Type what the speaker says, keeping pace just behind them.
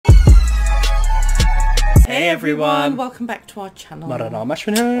Hey everyone, welcome back to our channel. Or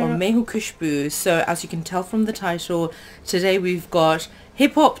Mehu Kushbu. So as you can tell from the title, today we've got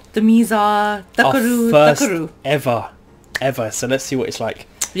Hiphop Tamizha Takkaru Takkaru. Ever. So let's see what it's like.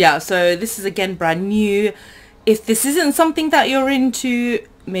 Yeah, so this is again brand new. If this isn't something that you're into,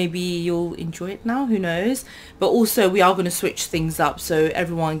 maybe you'll enjoy it now, who knows. But also we are going to switch things up so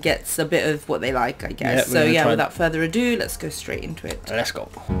everyone gets a bit of what they like, I guess. So yeah, without further ado, let's go straight into it. Let's go.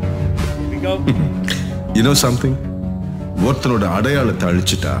 Here we go. You know something? ஒருத்தனோட அடையாளத்தை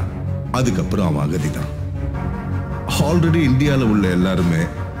அழிச்சிட்டா அதுக்கப்புறம் அவன் அகதிதான். Already இந்தியால உள்ள எல்லாருமே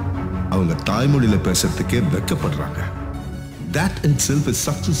அவங்க தாய்மொழியில பேசுறதுக்கே வெட்கப்படுறாங்க. That itself is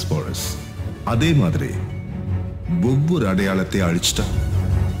success for us. அதே மாதிரி ஒவ்வொரு அடையாளத்தை அழிச்சிட்டா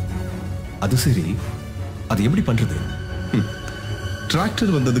அது சரி, அது எப்படி பண்றது?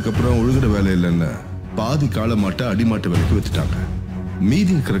 டிராக்டர் வந்ததுக்கு அப்புறம் ஒழுகுற வேலை இல்லைன்னு பாதி காலமாட்ட அடிமாட்டு வேலைக்கு வித்துட்டாங்க.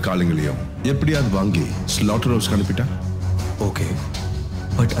 மீதி இருக்கிற காலங்களையும் எப்படியாவது வாங்கி ஸ்லாட்டர் ஹவுஸ் அனுப்பிட்டா. ஓகே,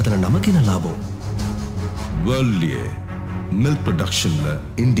 பட் அதுல நமக்கு என்ன லாபம்? வேர்ல்ட்லயே மில்க் ப்ரொடக்ஷன்ல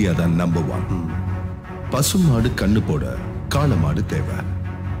இந்தியா தான் நம்பர் 1. பசுமாடு கண்ணு போட காளமாடு தேவை.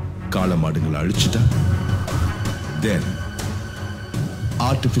 காளமாடுங்களை அழிச்சிட்டா then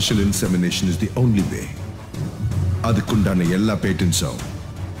artificial insemination is the only way. அதுக்குண்டான எல்லா பேட்டன்ஸும்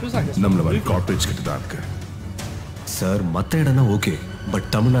நம்மள வர கார்ப்பரேட்ஸ் கிட்ட தான் இருக்கு. சார், மற்ற இடம்னா ஓகே, பட்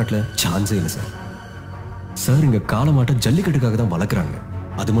தமிழ்நாட்டில் சான்ஸே இல்லை சார். சார், இங்கே காளை மாட்டை ஜல்லிக்கட்டுக்காக தான் வளர்க்குறாங்க.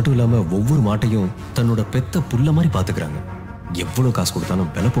 அது மட்டும் இல்லாமல் ஒவ்வொரு மாட்டையும் தன்னோட பெத்த புல்ல மாதிரி பார்த்துக்கிறாங்க. எவ்வளோ காசு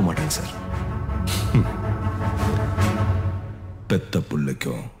கொடுத்தாலும் விலை போக மாட்டாங்க சார். பெத்த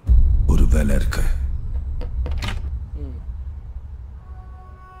புல்லைக்கும் ஒரு வேலை இருக்கு.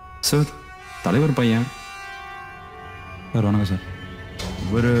 சார், தலைவர் பையன் சார். வணக்கம் சார்.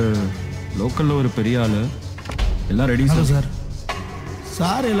 ஒரு லோக்கலில் ஒரு பெரிய ஆள், எல்லாம் ரெடி சார்.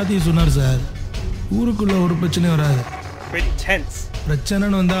 சார் எல்லாத்தையும் சொன்னார் சார். ஊருக்குள்ள ஒரு பிரச்சனையும் வராது.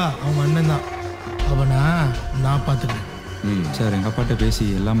 பிரச்சனைன்னு வந்தா அவன் அண்ணன் தான், அவனை நான் பார்த்துக்கிறேன். சார், எங்கள் அப்பாட்ட பேசி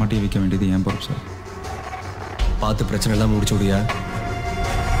எல்லா மாட்டையும் விற்க வேண்டியது என் பொறுப்பு சார். பார்த்து பிரச்சனை எல்லாம் முடிச்சு விடியா?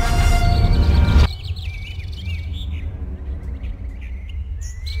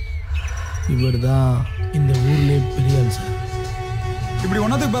 இவர் தான் இந்த ஊர்லேயே பெரிய ஆள் சார். இப்படி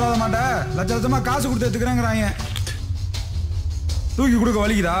ஒன்றத்துக்கு பெறாத மாட்டா லட்ச லட்சமாக காசு கொடுத்து எடுத்துக்கிறேங்கிறாங்க. தூக்கி கொடுக்க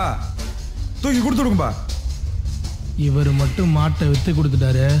வலிக்குதா? தூக்கி கொடுத்துடுங்கப்பா. இவர் மட்டும் மாட்டை விற்று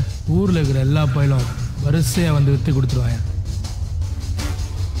கொடுத்துட்டாரு, ஊரில் இருக்கிற எல்லா பயிலும் வரிசையாக வந்து விற்று கொடுத்துருவாங்க.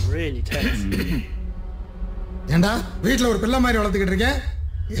 ஏண்டா வீட்டில் ஒரு பிள்ளை மாதிரி வளர்த்துக்கிட்டு இருக்கேன்,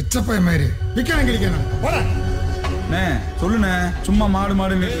 எச்சப்பைய மாதிரி விற்கணும் கிடைக்கணும். சொல்லுண்ணே, சும்மா மாடு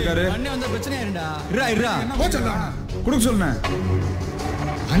மாடுன்னு இருக்காரு. கொடுக்க சொல்லுண்ணே.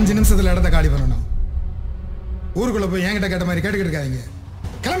 5 நிமிஷத்துல இடத்த காலி பண்ணணும். ஊருக்குள்ள போய் என்கிட்ட கேட்ட மாதிரி கேட்டுக்கிட்டு இருக்காங்க.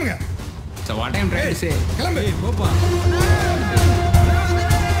 கிளம்புங்க. கிளம்பு.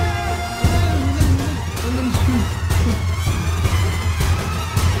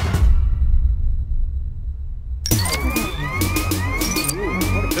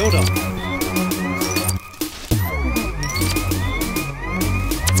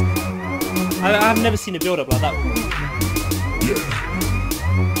 I've never seen a build-up like that before. Yeah.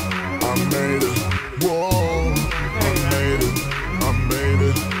 I made it. Whoa. I made it. I made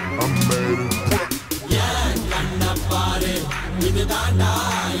it. I made it. Yeah, kanna paare idu daanda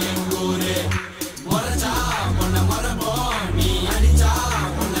engure moracha monna marabo nee adicha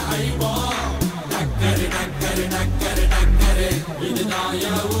monna aibo takkare takkare takkare takkare idu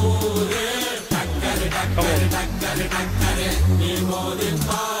daaya oore takkare takkare takkare takkare nee modin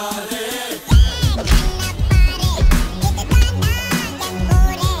paare.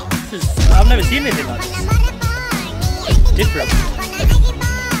 I've never seen anything like this. It's different.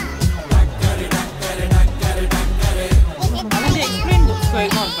 I mean, they explain what's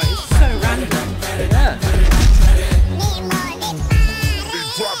going on, but it's so random. Yeah.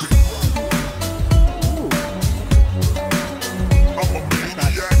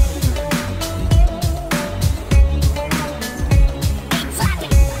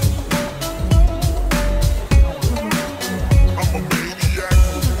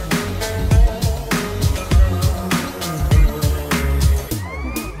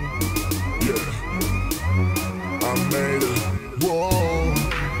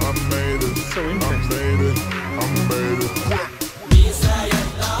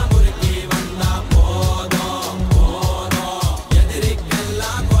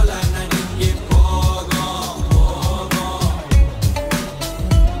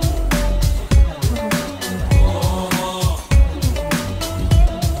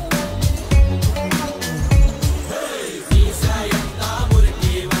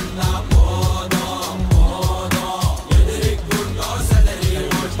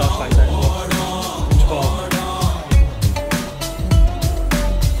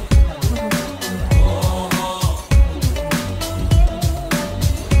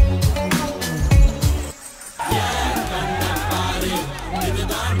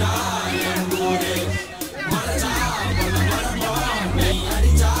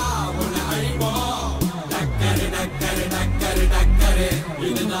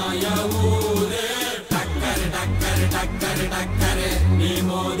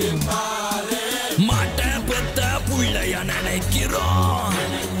 மாட்ட பெத்த புள்ளைய நினைக்கிறோம்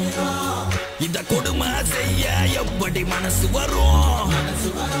இத கொடுமை செய்ய எப்படி மனசு வரும்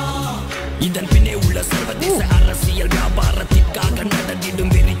இதன் பின்னே உள்ள சர்வதேச அரசியல் வியாபாரத்திற்காக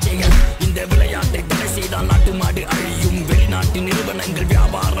நடந்திடும் வெறிச்செயல் இந்த விளையாட்டை தடை செய்தால் நாட்டு மாடு அழியும் வெளிநாட்டு நிறுவனங்கள்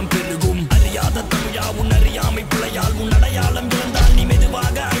வியாபாரம் பெருகும் அறியாத தமிழா உன் அறியாமை பிள்ளையால் உன் அடையாளம் இழந்தால் நீ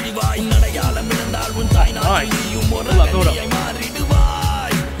மெதுவாக அழிவாய் அடையாளம் இழந்தால் உன் தாய் நாட்டையும் ஒரு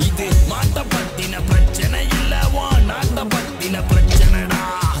மாறிடுவாய் இது மாட்ட பத்தின பிரச்சனை இல்லவா நாட்ட பத்தின பிரச்சனைடா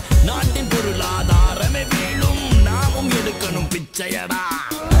நாட்டின் பொருளாதாரமே வீழும் நாமும் எடுக்கணும் பிச்சையடா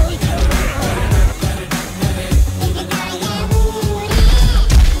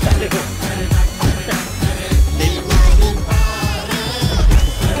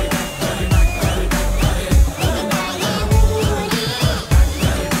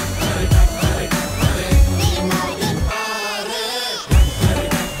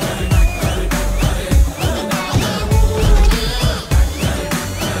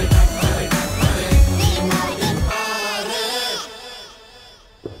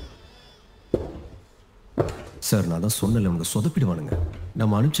சார் நான் தான் சொன்னல உனக்கு சொதப்பிடுவானுங்க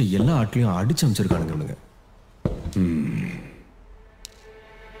நம்ம அனுப்பிச்ச எல்லா ஆட்லையும் அடிச்சு அமைச்சிருக்கானுங்க இவனுங்க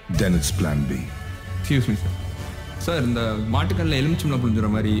Then it's plan B. Excuse me, sir. Sir இந்த மாட்டுக்கல்ல எலுமிச்சம்பழம் புழிஞ்சுற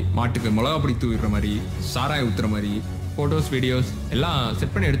மாதிரி மாட்டுக்கு மிளகா பொடி தூவிடுற மாதிரி சாராய ஊத்துற மாதிரி ஃபோட்டோஸ் வீடியோஸ் எல்லாம்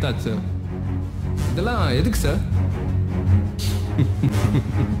செட் பண்ணி எடுத்தாச்சு சார் இதெல்லாம் எதுக்கு சார்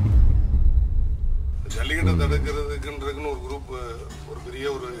ஜல்லிக்கட்டை தடுக்கிறதுக்குன்றதுக்குன்னு ஒரு குரூப் ஒரு பெரிய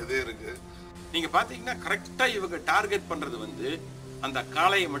ஒரு இதே இருக்கு நீங்க பாத்தீங்கன்னா கரெக்டா இவங்க டார்கெட் பண்றது வந்து அந்த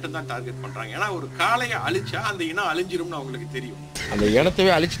காளையை மட்டும் தான் டார்கெட் பண்றாங்க ஏன்னா ஒரு காளையை அழிச்சா அந்த இனம் அழிஞ்சிரும்னு அவங்களுக்கு தெரியும் அந்த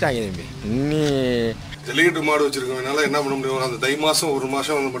இனத்தவே அழிச்சிட்டாங்க தம்பி இன்னி ஜல்லிக்கட்டு மாடு வச்சிருக்கவனால என்ன பண்ண முடியும் அந்த தை மாசம் ஒரு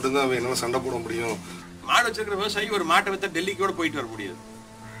மாசம் வந்து மட்டும்தான் அவன் என்னால சண்டை போட முடியும் மாடு வச்சிருக்கிற விவசாயி ஒரு மாட்டை வித்தா டெல்லிக்கு கூட போயிட்டு வர முடியாது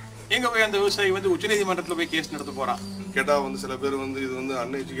எங்க போய் அந்த விவசாயி வந்து உச்சநீதிமன்றத்துல போய் கேஸ் நடத்த போறான் கேட்டா வந்து சில பேர் வந்து இது வந்து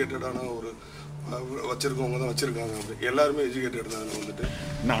அன்எஜுகேட்டடான ஒரு வச்சிருக்கவங்க தான் வச்சிருக்காங்க அப்படி எல்லாருமே எஜுகேட்டட் தான் வந்துட்டு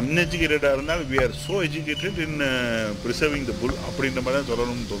அன்எஜுகேட்டடாக இருந்தால் we are so educated in preserving the bull அப்படின்ற மாதிரி தான்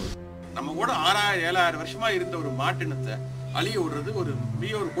சொல்லணும்னு தோணுது நம்ம கூட 6000-7000 வருஷமா இருந்த ஒரு மாட்டினத்தை அழிய விடுறது ஒரு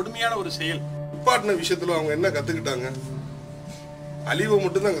மிக ஒரு கொடுமையான ஒரு செயல் நிப்பாட்டின விஷயத்துல அவங்க என்ன கத்துக்கிட்டாங்க அழிவை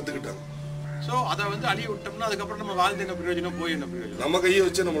மட்டும் தான் கத்துக்கிட்டாங்க சோ அதை வந்து அழிய விட்டோம்னா அதுக்கப்புறம் நம்ம வாழ்ந்து என்ன பிரயோஜனம் போய் என்ன பிரயோஜனம் நம்ம கையை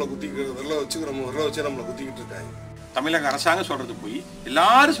வச்சு நம்மளை குத்திக்கிட்டு விரல வச்சு நம்ம விரல வச்சு நம்மளை குத்திக்கிட்டு இருக்காங்க தமிழக அரசாங்கம் சொல்றது போய்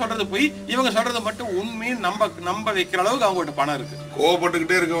எல்லாரும் சொல்றது போய் இவங்க சொல்றது மட்டும் உண்மையை நம்ப வைக்கிற அளவுக்கு அவங்ககிட்ட பணம் இருக்கு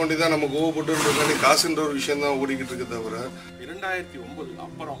கோவப்பட்டுக்கிட்டே இருக்க வேண்டியதான் நம்ம கோவப்பட்டு காசுன்ற ஒரு விஷயம் தான் ஓடிக்கிட்டு இருக்கு தவிர 2009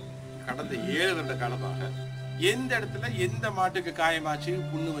 அப்புறம் கடந்த 7 வருட காலமாக எந்த இடத்துல எந்த மாட்டுக்கு காயமாச்சு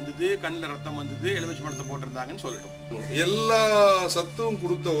புண்ணு வந்தது கண்ணில் ரத்தம் வந்தது எலுமிச்சை பழத்தை போட்டிருந்தாங்கன்னு சொல்லட்டும் எல்லா சத்தும்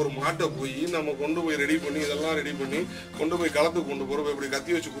கொடுத்த ஒரு மாட்டை போய் நம்ம கொண்டு போய் ரெடி பண்ணி இதெல்லாம் ரெடி பண்ணி கொண்டு போய் களத்துக்கு கொண்டு போறோம் இப்படி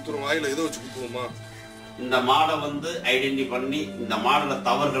கத்தி வச்சு குத்துறோம் வாயில எதை வச்சு குத்துவோமா இந்த மாடை வந்து ஐடென்டி பண்ணி இந்த மாடுல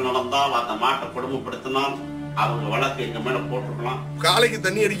தவறுகள் நடந்தால் அந்த மாட்டை கொடுமைப்படுத்தினால் அவங்க வழக்கு எங்க மேல போட்டுக்கலாம் காலைக்கு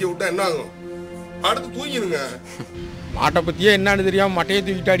தண்ணி அடிக்க விட்டா என்ன ஆகும் அடுத்து தூங்கிடுங்க மாட்டை பத்தியே என்னன்னு தெரியாம மட்டையை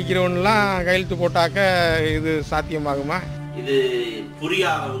தூக்கிட்டு அடிக்கிறவன்லாம் கையெழுத்து போட்டாக்க இது சாத்தியமாகுமா இது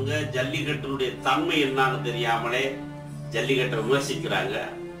புரியாதவங்க ஜல்லிக்கட்டினுடைய தன்மை என்னன்னு தெரியாமலே ஜல்லிக்கட்டை விமர்சிக்கிறாங்க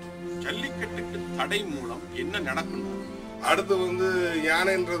ஜல்லிக்கட்டுக்கு தடை மூலம் என்ன நடக்கும் அடுத்து வந்து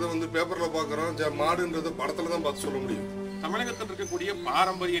யானைன்றத வந்து பேப்பர்ல பாக்குறோம் மாடுன்றத படத்துல தான் பார்த்து சொல்ல முடியும் தமிழகத்தில் இருக்கக்கூடிய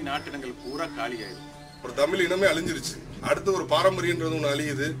பாரம்பரிய நாட்டினங்கள் பூரா காலியாயிடும் ஒரு தமிழ் இனமே அழிஞ்சிருச்சு அடுத்து ஒரு பாரம்பரியன்றது ஒண்ணு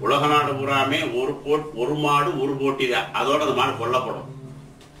அழியுது உலக நாடு பூராமே ஒரு மாடு ஒரு போட்டி தான் அதோட அந்த மாடு கொல்லப்படும்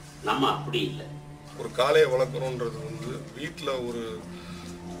நம்ம அப்படி இல்லை ஒரு காளையை வளர்க்கணும்ன்றது வந்து வீட்டுல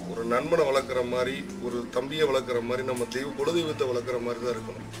ஒரு நண்பனை வளர்க்குற மாதிரி ஒரு தம்பியை வளர்க்குற மாதிரி நம்ம குலதெய்வத்தை வளர்க்குற மாதிரி தான்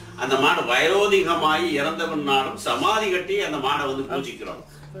இருக்கணும் அந்த மாடு வயோதிகமாகி இறந்தவனாலும் சமாதி கட்டி அந்த மாடை வந்து பூஜிக்கிறோம்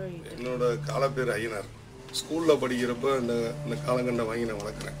என்னோட கால பேர் ஐயனார் ஸ்கூல்ல படிக்கிறப்ப இந்த காலங்கண்டை வாங்கி நான்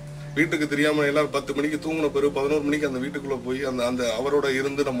வளர்க்குறேன் வீட்டுக்கு தெரியாம எல்லாரும் 10 மணிக்கு தூங்கின பிறகு 11 மணிக்கு அந்த வீட்டுக்குள்ள போய் அந்த அவரோட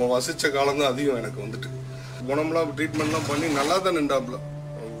இருந்து நம்ம வசிச்ச காலம் தான் அதிகம் எனக்கு வந்துட்டு குணம்லாம் ட்ரீட்மெண்ட்லாம் பண்ணி நல்லா தான் நின்றாப்புல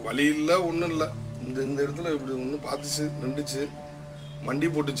வலி இல்லை ஒன்றும் இல்லை இந்த இடத்துல இப்படி ஒன்று பார்த்துச்சு நின்றுச்சு மண்டி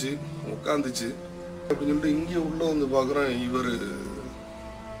போட்டுச்சு உட்காந்துச்சு அப்படின்னு சொல்லிட்டு இங்கே உள்ள வந்து பார்க்குறோம் இவர்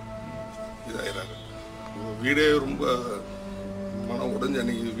இதாயிராரு வீடே ரொம்ப மனம் உடஞ்சு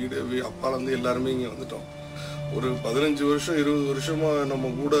அன்னைக்கு வீடே அப்பாலேருந்து எல்லாருமே இங்கே வந்துட்டோம் ஒரு 15 வருஷம் 20 வருஷமா நம்ம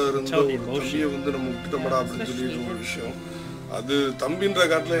கூட இருந்த ஒரு தம்பியை வந்து நம்ம விட்டுட்டோம்டா அப்படின்னு சொல்லிட்டு ஒரு விஷயம் அது தம்பின்ற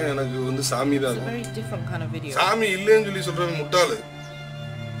காட்டுல எனக்கு வந்து சாமி தான் சாமி இல்லைன்னு சொல்லி சொல்றேன் முட்டாளு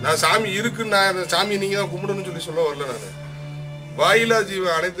நான் சாமி இருக்குன்னு நான் சாமி நீங்க தான் கும்பிடணும்னு சொல்லி சொல்ல வரல நான் வாயிலா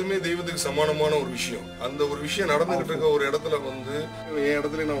ஜீவன் அனைத்துமே தெய்வத்துக்கு சமானமான ஒரு விஷயம். அந்த ஒரு விஷயம் நடந்துகிட்டு இருக்க ஒரு இடத்துல வந்து என்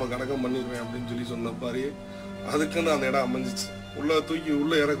இடத்துல நான் உனக்கு அடக்கம் பண்ணிடுவேன் அப்படின்னு சொல்லி சொன்ன பாரு, அதுக்குன்னு அந்த இடம் அமைஞ்சிச்சு. உள்ள தூக்கி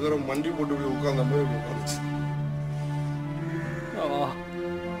உள்ள இறக்குற மண்டி போட்டு போய் உட்கார்ந்த மாதிரி உட்காந்துச்சு.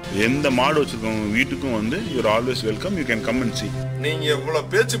 எந்த மாடு வச்சிருக்கவங்க வீட்டுக்கும் வந்து you are always welcome, you can come and see. நீங்க இவ்வளவு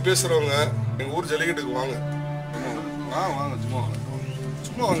பேச்சு பேசுறவங்க எங்க ஊர் ஜல்லிக்கட்டுக்கு வாங்க. வாங்க சும்மா வாங்க,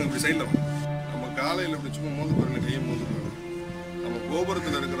 சும்மா வாங்க, இப்படி சைட்ல வாங்க. நம்ம காலையில இப்படி சும்மா மோந்து பாருங்க, கையை மோந்து பாருங்க. நம்ம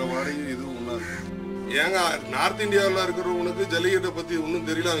கோபுரத்துல இருக்கிற வாடகையும் இதுவும் ஒண்ணா இருக்கு. ஏங்க நார்த் இந்தியாவில் இருக்கிறவனுக்கு ஜல்லிக்கட்டை பத்தி ஒன்றும்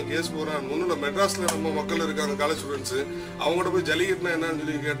தெரியல, அவன் கேஸ் போறான். ஒன்றும் மெட்ராஸ்ல நம்ம மக்கள் இருக்காங்க, காலேஜ் ஸ்டூடெண்ட்ஸ், அவங்கள்ட்ட போய் ஜல்லிக்கட்டுனா என்னன்னு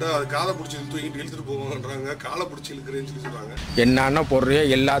சொல்லி கேட்டா அது காலை பிடிச்சி தூக்கிட்டு இழுத்துட்டு போவாங்கன்றாங்க. காலை பிடிச்சி இழுக்கிறேன்னு சொல்லி சொல்றாங்க. என்னன்னா போடுறியோ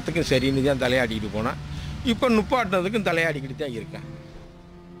எல்லாத்துக்கும் சரின்னு தான் தலையாடிக்கிட்டு போனேன். இப்போ நுப்பாட்டினதுக்கும் தலையாடிக்கிட்டு தான் இருக்கேன்.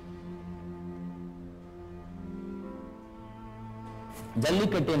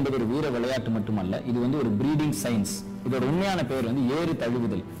 ஜல்லிக்கட்டு என்பது ஒரு வீர விளையாட்டு மட்டுமல்ல, இது வந்து ஒரு பிரீடிங் சயின்ஸ். இதோட உண்மையான பேர் வந்து ஏறு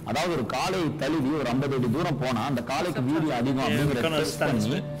தழுவுதல். அதாவது ஒரு காளை தழுவி ஒரு 50 அடி தூரம் போனா அந்த காளைக்கு வீரியம் அதிகம் அப்படிங்கிற டெஸ்ட்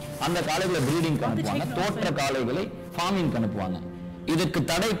பண்ணி அந்த காளைகளை பிரீடிங் அனுப்புவாங்க, தோற்ற காளைகளை ஃபார்மிங் அனுப்புவாங்க. இதுக்கு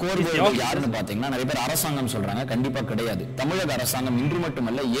தடை கோருபவர்கள் யாருன்னு பாத்தீங்கன்னா நிறைய பேர் அரசாங்கம் சொல்றாங்க, கண்டிப்பா கிடையாது. தமிழக அரசாங்கம் இன்று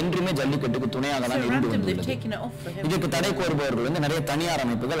மட்டுமல்ல என்றுமே ஜல்லிக்கட்டுக்கு துணையாக தான் இருந்து வந்துள்ளது. இதுக்கு தடை கோருபவர்கள் வந்து நிறைய தனியார்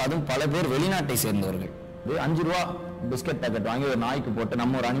அமைப்புகள், அதுவும் பல பேர் வெளிநாட்டை சேர்ந்தவர்கள். 5 ரூபா பிஸ்கட் பேக்கெட் வாங்கி ஒரு நாய்க்கு போட்டு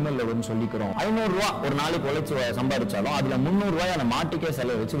நம்ம ஒரு அனிமல் லவர்னு சொல்லிக்கிறோம். 500 ரூபா ஒரு நாளைக்கு உழைச்சு சம்பாதிச்சாலும் அதுல 300 ரூபாய் அந்த மாட்டுக்கே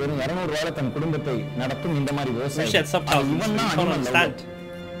செலவு வச்சு வெறும் 200 ரூபாயில தன் குடும்பத்தை நடத்தும் இந்த மாதிரி விவசாயம்.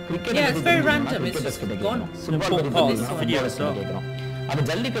 அது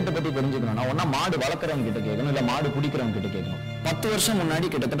ஜல்லிக்கட்டை பத்தி தெரிஞ்சுக்கணும்னா ஒன்னா மாடு வளர்க்குறவங்க கிட்ட கேட்கணும், இல்ல மாடு குடிக்கிறவங்க கிட்ட கேட்கணும். 10 வருஷம் முன்னாடி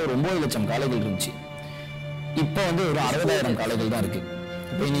கிட்டத்தட்ட ஒரு 9 லட்சம் காளைகள் இருந்துச்சு. இப்ப வந்து ஒரு 60,000 காளைகள் தான் இருக்கு.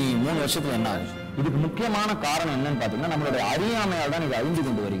 இப்ப இனி 3 வருஷத்துல என்ன ஆகும்? இதுக்கு முக்கியமான காரணம் என்னன்னு பாத்தீங்கன்னா நம்மளுடைய அறியாமையால் தான் இது அழிந்து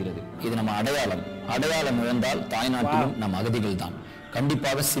கொண்டு வருகிறது. இது நம்ம அடையாளம் இழந்தால் தாய்நாட்டிலும் நம் அகதிகள் தான்.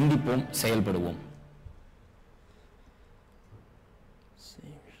 கண்டிப்பாக சிந்திப்போம், செயல்படுவோம்.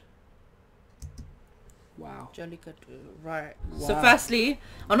 Wow. Jallikattu, right. Wow. So firstly,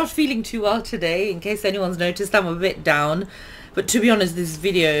 I'm not feeling too well today, in case anyone's noticed. I'm a bit down. But to be honest, this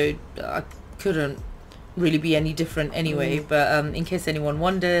video, I couldn't really be any different anyway. But in case anyone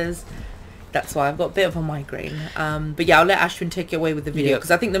wonders, that's why I've got a bit of a migraine. But yeah, I'll let Ashwin take it away with the video,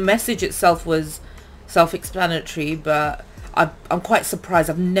 because I think the message itself was self-explanatory, but I'm quite surprised.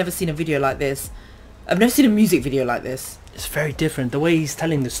 I've never seen a video like this. I've never seen a music video like this. It's very different. The way he's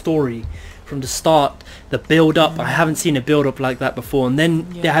telling the story from the start, the build-up, I haven't seen a build-up like that before. And then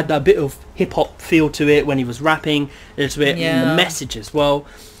they had that bit of hip-hop feel to it when he was rapping, a little bit, and the message as well.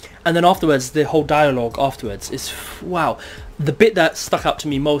 And then afterwards, the whole dialogue afterwards is, wow. The bit that stuck out to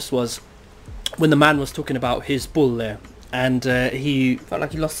me most was when the man was talking about his bull there, and he felt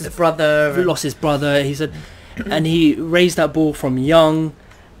like he lost his brother. He said, and he raised that bull from young,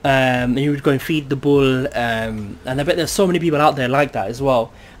 and he would go and feed the bull, and I bet there's so many people out there like that as well,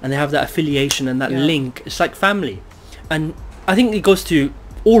 and they have that affiliation and that link. It's like family, and I think it goes to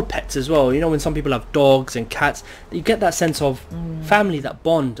all pets as well. You know, when some people have dogs and cats, you get that sense of family, that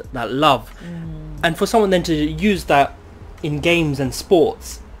bond, that love, and for someone then to use that in games and sports,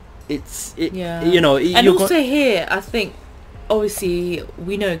 you know, and also here I think obviously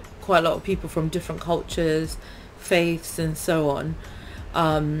we know quite a lot of people from different cultures, faiths and so on,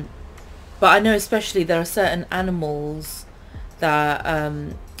 but I know especially there are certain animals that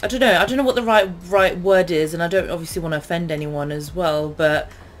I don't know what the right word is, and I don't obviously want to offend anyone as well, but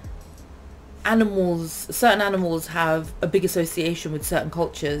certain animals have a big association with certain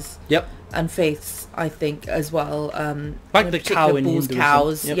cultures and faiths, I think, as well, like the cow in bulls, Hinduism.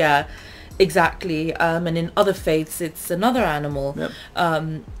 cows, exactly, and in other faiths it's another animal,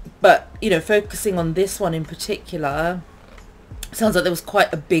 but you know, focusing on this one in particular, sounds like there was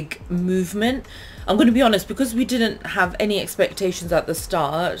quite a big movement. I'm going to be honest, because we didn't have any expectations at the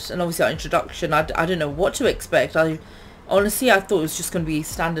start, and obviously our introduction, I don't know what to expect. Honestly, I thought it was just going to be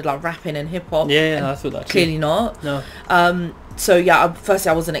standard like rapping and hip hop. Yeah, I thought that too. Clearly not. No. So yeah, firstly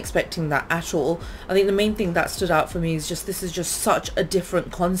I wasn't expecting that at all. I think the main thing that stood out for me is just this is just such a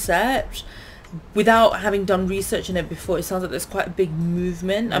different concept. Without having done research in it before, it sounds like there's quite a big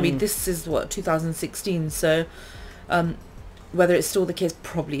movement. I mean, this is what, 2016, so whether it's still the case,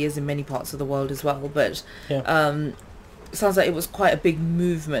 probably is in many parts of the world as well, but it sounds like it was quite a big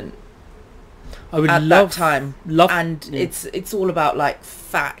movement at that time, and it's all about like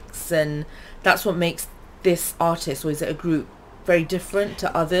facts, and that's what makes this artist, or is it a group, very different to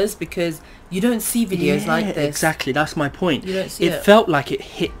others, because you don't see videos like this. Exactly, that's my point. You don't see it felt like it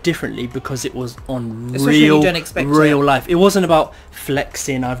hit differently because it was on real life. It wasn't about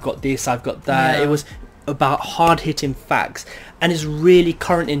flexing, I've got this, I've got that. It was about hard-hitting facts, and it's really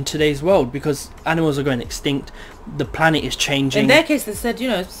current in today's world because animals are going extinct, the planet is changing. In their case, they said, you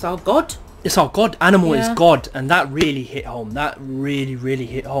know, it's our God. It's our God. Animal is God, and that really hit home. That really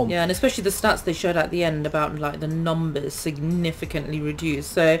hit home. Yeah, and especially the stats they showed at the end about like the numbers significantly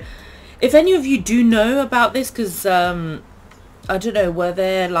reduced. So, if any of you do know about this, because I don't know, were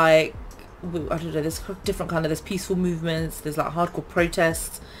there like, I don't know, there's different kind of, there's peaceful movements, there's like hardcore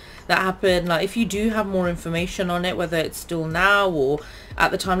protests that happen. Like, if you do have more information on it, whether it's still now or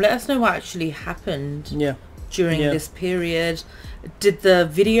at the time, let us know what actually happened during this period. Did the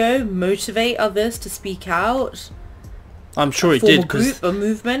video motivate others to speak out? I'm sure it did, because a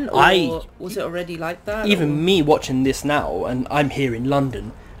movement, or was it already like that? Even me watching this now, and I'm here in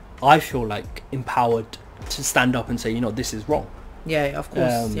London, I feel like empowered to stand up and say, you know, this is wrong. Yeah, of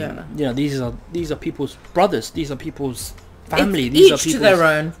course. You know, these are people's brothers. These are people's family. It's these are each people's to their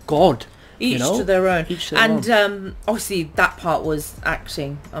own. God. Each you know? to their own. Each to their and own. Obviously that part was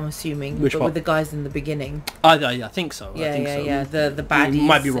acting, I'm assuming. Which part? With the guys in the beginning. I think so. Yeah, I think so. yeah. The baddies. You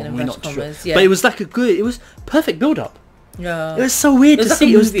might be wrong. We're not sure. Yeah. But it was like it was perfect build up. Yeah. It was so weird to like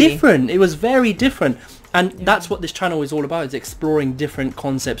see. It was different. It was very different. And that's what this channel is all about, is exploring different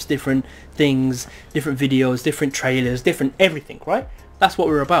concepts, different things, different videos, different trailers, different everything, right? That's what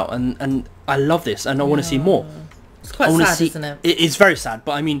we're about. And I love this, and I want to see more. It's quite sad, isn't it? It is very sad,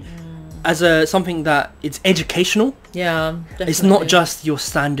 but I mean, as something that it's educational. Yeah, definitely. It's not just your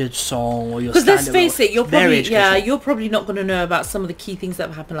standard song or your standard... Because let's face it, you're probably not going to know about some of the key things that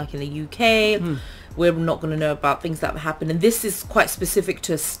have happened, like in the UK. We're not going to know about things that have happened, and this is quite specific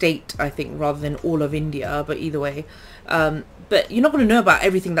to a state, I think, rather than all of India, but either way. But you're not going to know about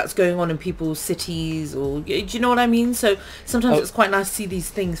everything that's going on in people's cities, or do you know what I mean? So sometimes it's quite nice to see these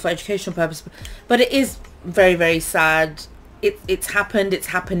things for educational purposes, but it is very, very sad. It's happened, it's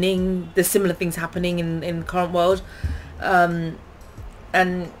happening, there's similar things happening in the current world.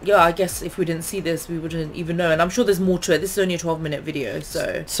 And yeah, I guess if we didn't see this, we wouldn't even know. And I'm sure there's more to it. This is only a 12-minute video,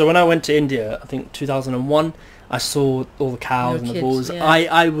 so... So when I went to India, I think 2001, I saw all the cows and the bulls. Yeah.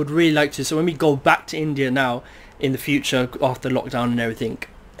 I would really like to... So when we go back to India now, in the future, after lockdown and everything,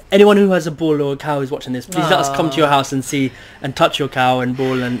 anyone who has a bull or a cow who's watching this, please let us come to your house and see and touch your cow and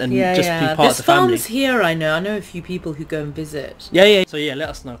bull and just be part of the family. There's farms here, I know. I know a few people who go and visit. Yeah. So yeah, let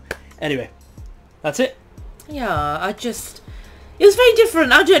us know. Anyway, that's it. Yeah, it was very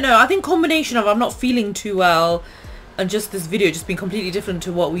different. I don't know. I think combination of I'm not feeling too well and just this video just being completely different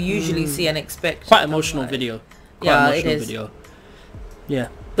to what we usually see and expect. Quite emotional video. Quite emotional video. Yeah.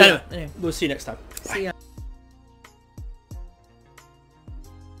 Anyway, we'll see you next time. Bye. See ya.